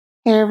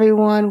Hey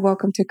everyone,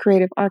 welcome to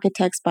Creative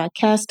Architects by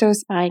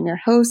Castos. I am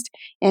your host,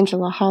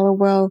 Angela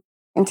Hollowell,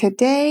 and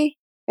today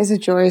is a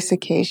joyous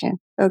occasion,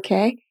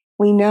 okay?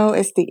 We know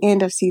it's the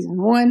end of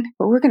season 1,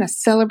 but we're going to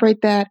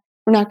celebrate that.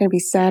 We're not going to be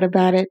sad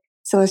about it,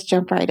 so let's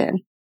jump right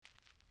in.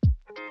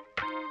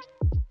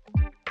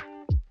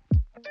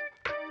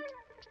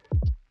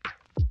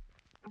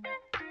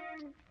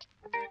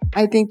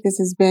 I think this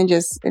has been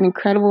just an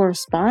incredible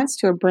response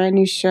to a brand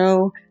new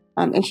show,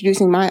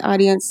 introducing my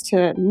audience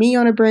to me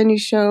on a brand new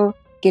show,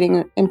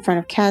 getting in front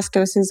of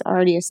Castos'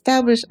 already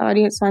established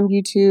audience on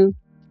YouTube.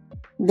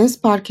 This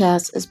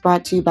podcast is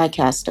brought to you by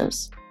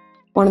Castos.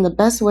 One of the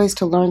best ways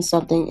to learn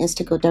something is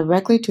to go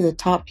directly to the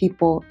top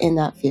people in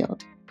that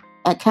field.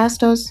 At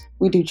Castos,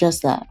 we do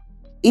just that.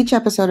 Each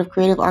episode of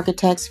Creative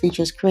Architects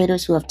features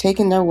creators who have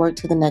taken their work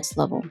to the next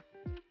level.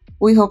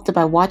 We hope that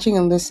by watching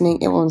and listening,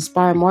 it will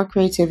inspire more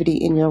creativity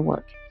in your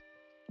work.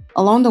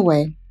 Along the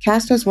way,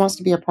 Castos wants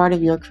to be a part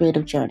of your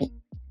creative journey.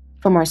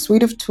 From our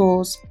suite of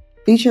tools,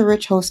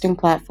 feature-rich hosting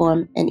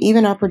platform, and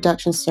even our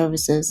production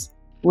services,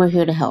 we're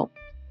here to help.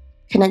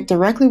 Connect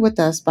directly with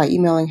us by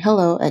emailing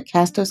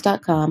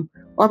hello@castos.com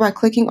or by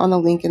clicking on the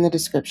link in the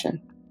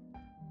description.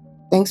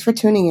 Thanks for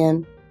tuning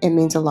in. It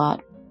means a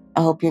lot.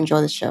 I hope you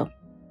enjoy the show.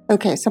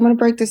 Okay, so I'm going to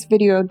break this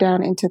video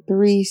down into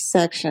 3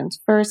 sections.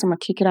 First, I'm going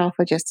to kick it off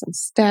with just some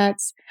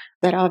stats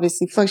that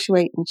obviously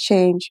fluctuate and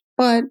change,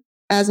 but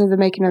as of the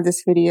making of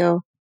this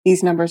video,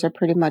 these numbers are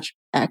pretty much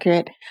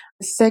accurate.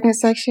 The second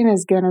section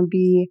is going to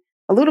be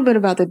a little bit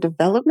about the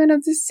development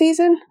of this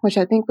season, which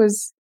I think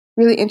was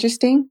really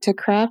interesting to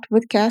craft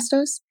with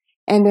Castos.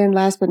 And then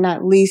last but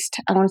not least,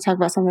 I want to talk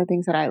about some of the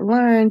things that I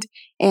learned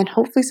and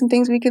hopefully some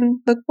things we can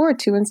look forward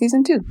to in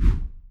season 2.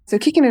 So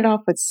kicking it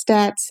off with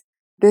stats,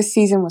 this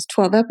season was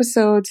 12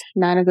 episodes.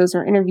 9 of those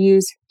were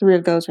interviews. 3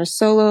 of those were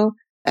solo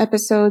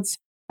episodes.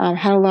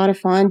 Had a lot of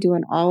fun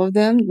doing all of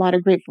them. A lot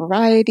of great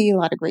variety, a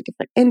lot of great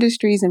different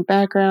industries and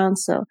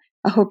backgrounds. So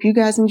I hope you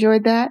guys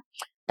enjoyed that.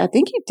 I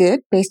think you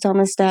did based on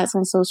the stats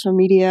on social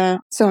media.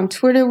 So on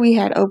Twitter, we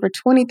had over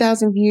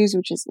 20,000 views,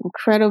 which is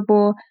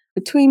incredible.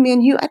 Between me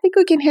and you, I think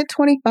we can hit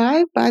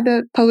 25 by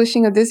the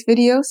publishing of this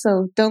video.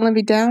 So don't let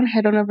me down.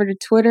 Head on over to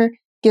Twitter.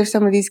 Give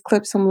some of these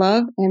clips some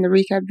love and the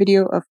recap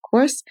video, of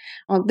course.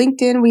 On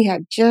LinkedIn, we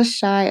had just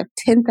shy of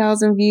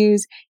 10,000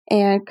 views.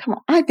 And come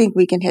on, I think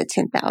we can hit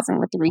 10,000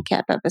 with the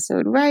recap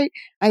episode, right?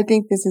 I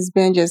think this has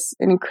been just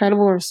an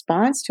incredible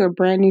response to a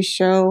brand new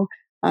show,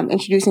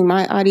 introducing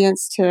my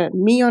audience to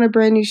me on a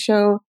brand new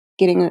show,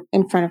 getting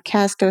in front of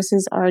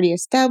Castos' already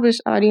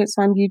established audience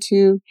on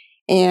YouTube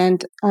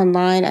and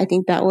online. I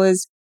think that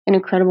was an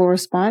incredible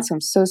response. I'm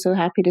so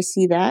happy to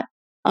see that.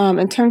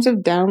 In terms of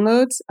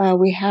downloads,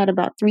 we had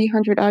about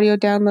 300 audio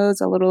downloads,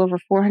 a little over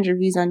 400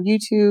 views on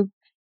YouTube.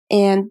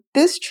 And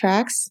this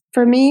tracks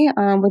for me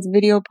with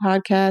video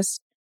podcasts.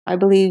 I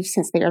believe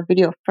since they are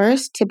video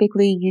first,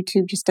 typically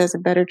YouTube just does a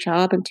better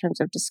job in terms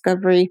of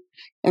discovery.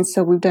 And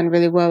so we've done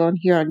really well on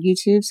here on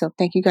YouTube. So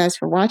thank you guys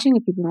for watching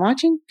if you've been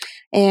watching.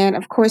 And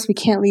of course, we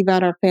can't leave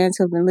out our fans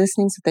who have been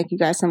listening. So thank you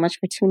guys so much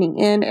for tuning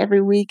in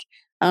every week.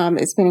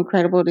 It's been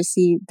incredible to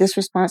see this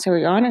response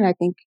early on. And I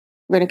think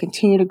we're going to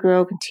continue to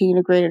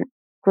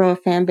grow a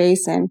fan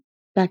base. And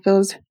that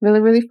feels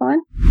really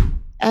fun.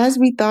 As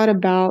we thought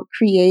about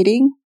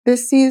creating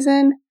this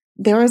season,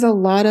 there was a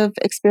lot of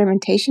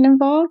experimentation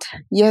involved.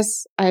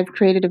 Yes, I've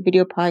created a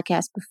video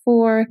podcast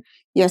before.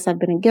 Yes, I've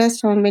been a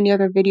guest on many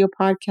other video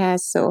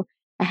podcasts. So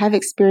I have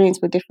experience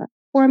with different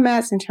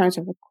formats in terms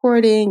of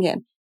recording,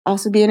 and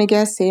also being a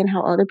guest, seeing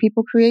how other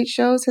people create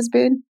shows has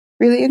been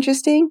really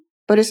interesting.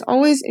 But it's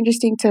always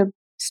interesting to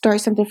start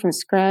something from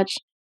scratch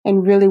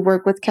and really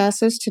work with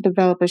Castos to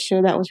develop a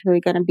show that was really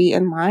going to be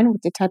in line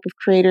with the type of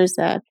creators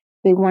that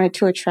they wanted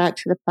to attract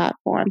to the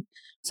platform.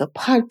 So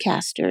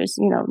podcasters,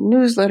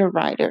 newsletter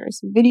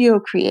writers, video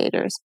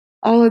creators,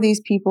 all of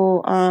these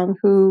people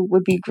who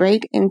would be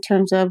great in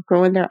terms of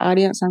growing their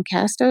audience on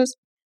Castos.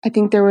 I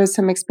think there was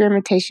some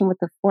experimentation with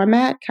the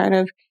format, kind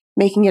of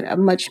making it a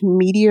much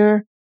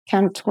meatier,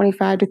 kind of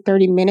 25 to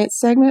 30 minute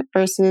segment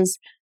versus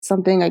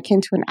something akin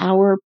to an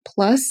hour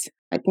plus.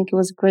 I think it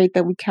was great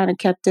that we kind of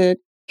kept it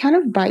kind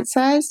of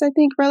bite-sized, I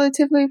think,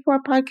 relatively for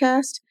a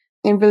podcast,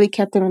 and really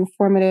kept them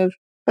informative,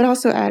 but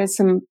also added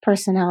some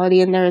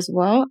personality in there as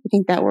well. I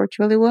think that worked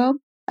really well.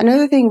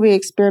 Another thing we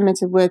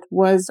experimented with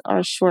was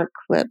our short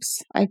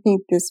clips. I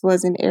think this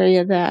was an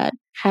area that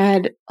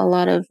had a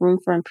lot of room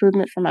for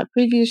improvement from my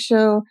previous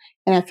show,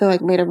 and I feel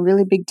like made a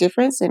really big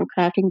difference in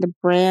crafting the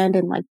brand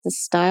and like the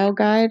style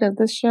guide of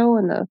the show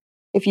and the,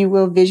 if you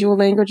will, visual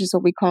language is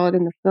what we call it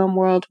in the film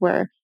world,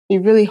 where we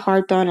really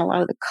harped on a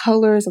lot of the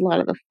colors, a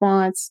lot of the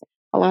fonts,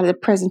 a lot of the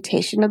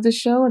presentation of the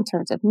show in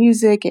terms of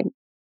music and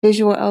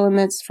visual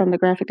elements from the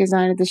graphic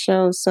design of the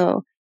show.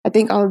 So I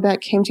think all of that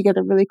came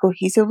together really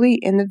cohesively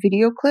in the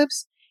video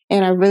clips,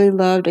 and I really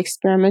loved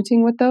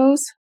experimenting with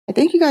those. I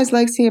think you guys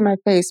like seeing my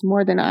face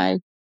more than I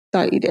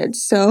thought you did.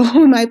 So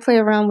we might play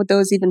around with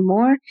those even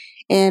more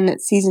in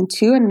season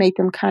 2 and make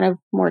them kind of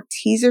more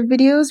teaser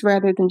videos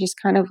rather than just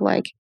kind of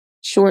like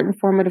short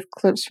informative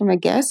clips from a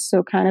guest.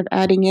 So kind of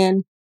adding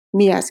in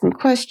me asking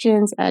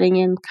questions, adding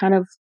in kind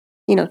of,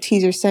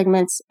 teaser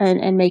segments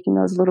and making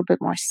those a little bit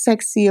more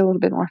sexy, a little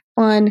bit more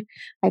fun.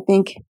 I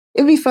think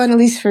it'd be fun, at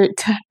least for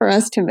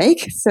us to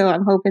make. So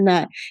I'm hoping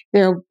that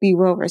they'll be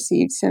well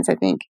received, since I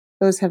think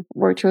those have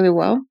worked really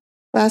well.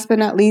 Last but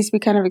not least, we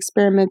kind of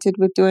experimented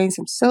with doing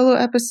some solo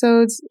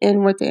episodes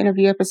in with the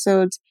interview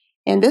episodes.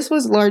 And this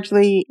was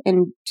largely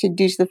due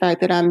to the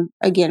fact that I'm,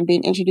 again,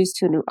 being introduced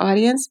to a new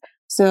audience.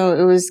 So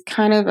it was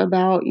kind of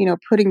about,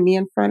 putting me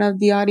in front of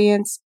the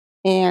audience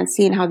and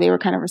seeing how they were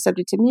kind of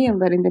receptive to me and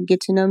letting them get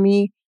to know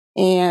me.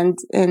 And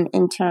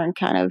in turn,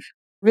 kind of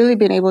really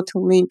being able to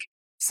link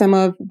some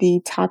of the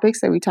topics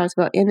that we talked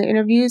about in the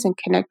interviews and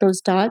connect those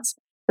dots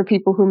for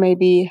people who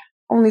maybe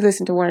only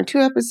listen to 1 or 2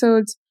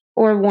 episodes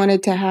or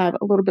wanted to have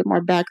a little bit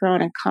more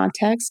background and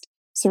context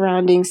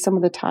surrounding some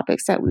of the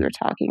topics that we were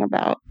talking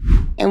about.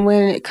 And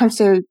when it comes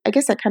to, I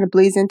guess that kind of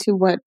bleeds into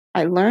what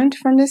I learned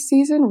from this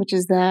season, which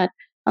is that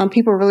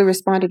people really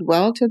responded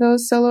well to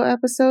those solo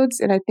episodes.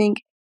 And I think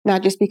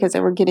not just because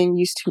they were getting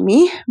used to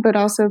me, but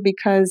also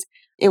because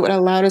it would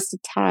allow us to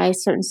tie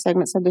certain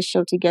segments of the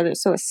show together.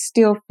 So it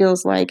still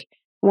feels like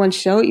one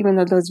show, even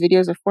though those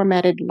videos are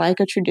formatted like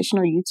a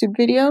traditional YouTube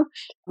video.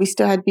 We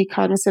still had to be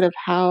cognizant of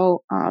how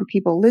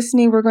people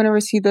listening were going to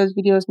receive those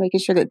videos,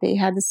 making sure that they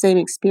had the same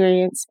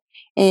experience,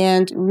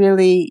 and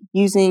really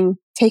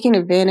taking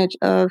advantage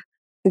of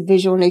the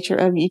visual nature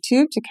of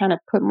YouTube to kind of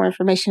put more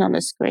information on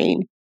the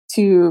screen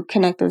to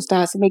connect those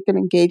dots and make them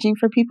engaging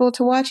for people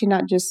to watch, and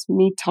not just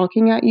me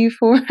talking at you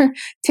for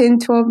 10,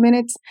 12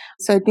 minutes.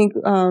 So I think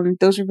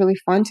those were really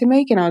fun to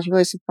make, and I was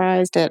really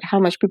surprised at how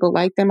much people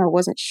liked them. I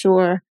wasn't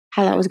sure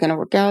how that was going to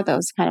work out. That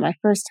was kind of my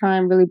first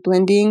time really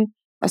blending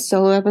a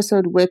solo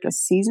episode with a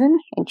season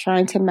and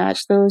trying to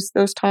match those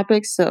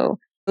topics. So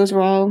those were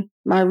all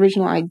my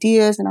original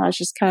ideas, and I was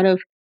just kind of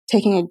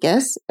taking a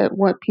guess at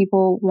what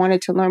people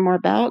wanted to learn more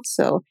about.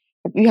 So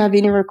if you have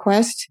any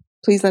requests,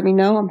 please let me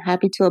know. I'm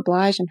happy to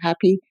oblige. I'm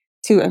happy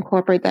to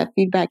incorporate that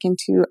feedback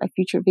into a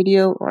future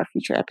video or a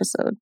future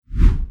episode.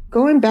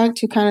 Going back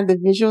to kind of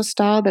the visual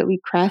style that we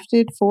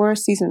crafted for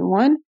season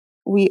 1,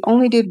 we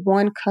only did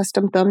one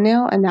custom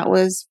thumbnail, and that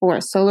was for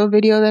a solo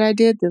video that I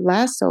did, the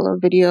last solo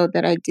video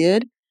that I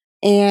did.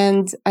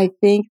 And I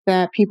think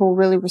that people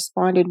really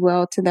responded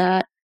well to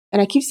that.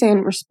 And I keep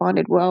saying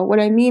responded well. What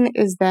I mean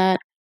is that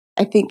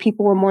I think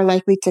people were more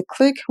likely to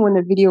click when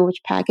the video was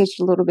packaged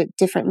a little bit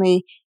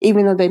differently,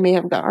 even though they may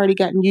have already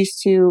gotten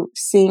used to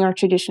seeing our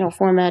traditional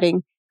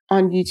formatting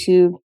on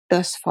YouTube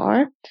thus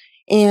far.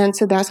 And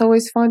so that's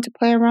always fun to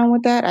play around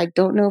with that. I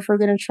don't know if we're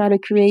going to try to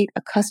create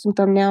a custom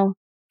thumbnail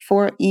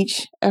for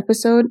each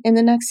episode in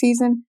the next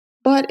season,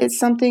 but it's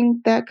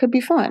something that could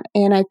be fun.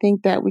 And I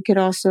think that we could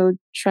also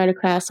try to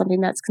craft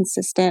something that's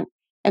consistent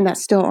and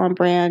that's still on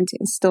brand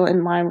and still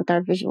in line with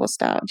our visual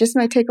style. Just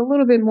might take a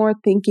little bit more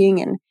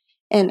thinking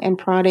and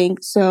prodding.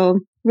 So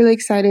really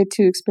excited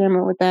to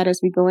experiment with that as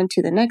we go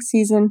into the next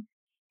season.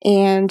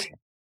 And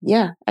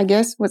yeah, I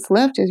guess what's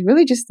left is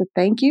really just a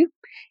thank you.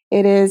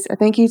 It is a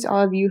thank you to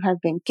all of you who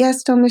have been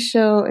guests on the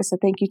show. It's a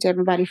thank you to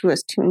everybody who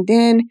has tuned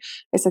in.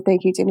 It's a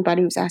thank you to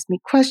anybody who's asked me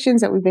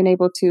questions that we've been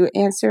able to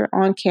answer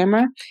on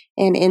camera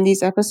and in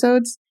these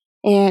episodes.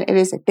 And it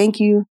is a thank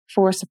you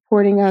for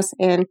supporting us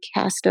and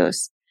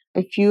Castos.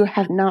 If you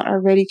have not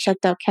already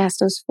checked out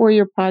Castos for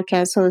your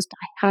podcast host,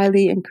 I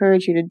highly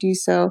encourage you to do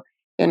so.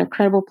 They're an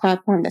incredible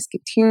platform that's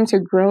continuing to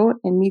grow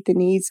and meet the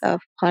needs of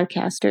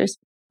podcasters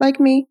like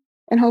me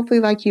and hopefully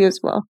like you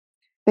as well.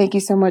 Thank you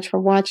so much for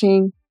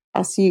watching.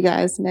 I'll see you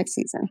guys next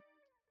season.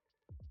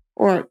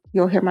 Or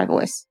you'll hear my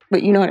voice,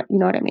 but you know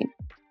what I mean.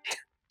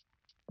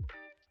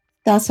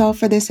 That's all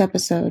for this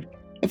episode.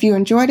 If you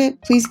enjoyed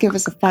it, please give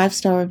us a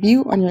 5-star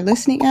review on your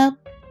listening app,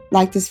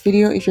 like this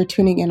video if you're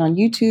tuning in on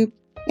YouTube,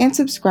 and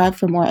subscribe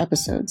for more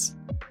episodes.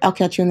 I'll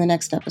catch you in the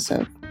next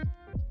episode.